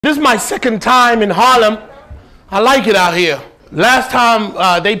This is my second time in Harlem. I like it out here. Last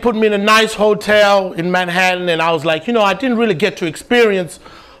time they put me in a nice hotel in Manhattan and I was like, you know, I didn't really get to experience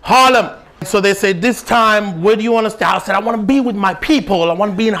Harlem. So they said, this time, where do you want to stay? I said, I want to be with my people. I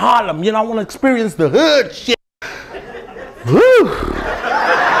want to be in Harlem. You know, I want to experience the hood shit. Woo.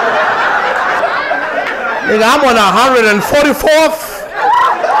 Nigga, I'm on 144th.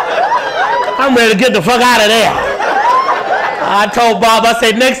 I'm ready to get the fuck out of there. I told Bob, I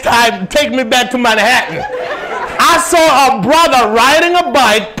said, next time, take me back to Manhattan. I saw a brother riding a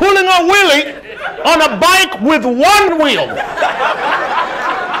bike, pulling a wheelie on a bike with one wheel.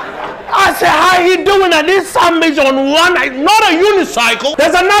 I said, how he doing that? This somebody's on one, not a unicycle.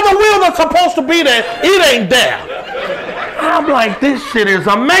 There's another wheel that's supposed to be there. It ain't there. I'm like, this shit is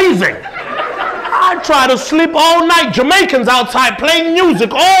amazing. I try to sleep all night. Jamaicans outside playing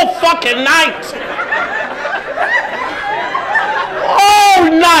music all fucking night. All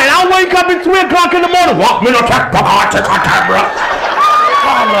night. I wake up at 3 o'clock in the morning. Walk me no time, bro.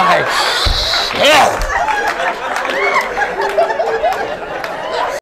 I'm like, shit.